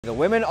The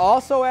women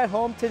also at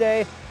home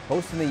today,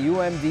 hosting the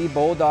UMD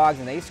Bulldogs,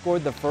 and they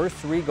scored the first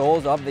 3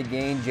 goals of the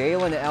game.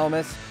 Jalen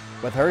Elmis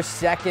with her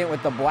second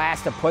with the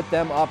blast to put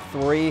them up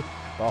 3.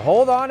 But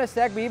hold on a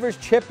sec, Beavers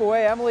chip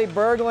away. Emily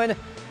Berglund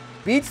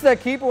beats the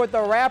keeper with the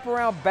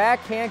wraparound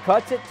backhand,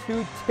 cuts it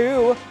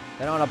 2-2.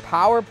 Then on a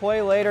power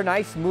play later,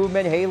 nice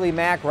movement, Haley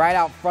Mack right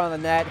out front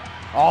of the net.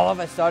 All of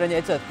a sudden,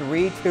 it's a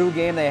 3-2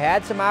 game. They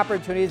had some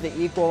opportunities to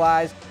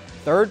equalize.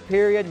 Third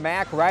period,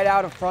 Mack right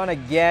out in front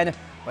again.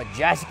 But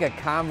Jessica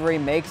Convery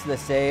makes the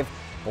save.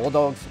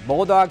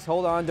 Bulldogs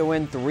hold on to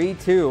win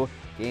 3-2.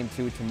 Game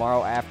 2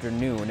 tomorrow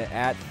afternoon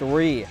at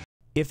 3.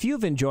 If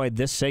you've enjoyed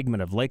this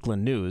segment of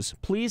Lakeland News,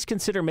 please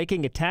consider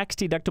making a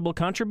tax-deductible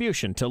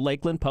contribution to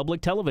Lakeland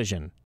Public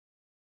Television.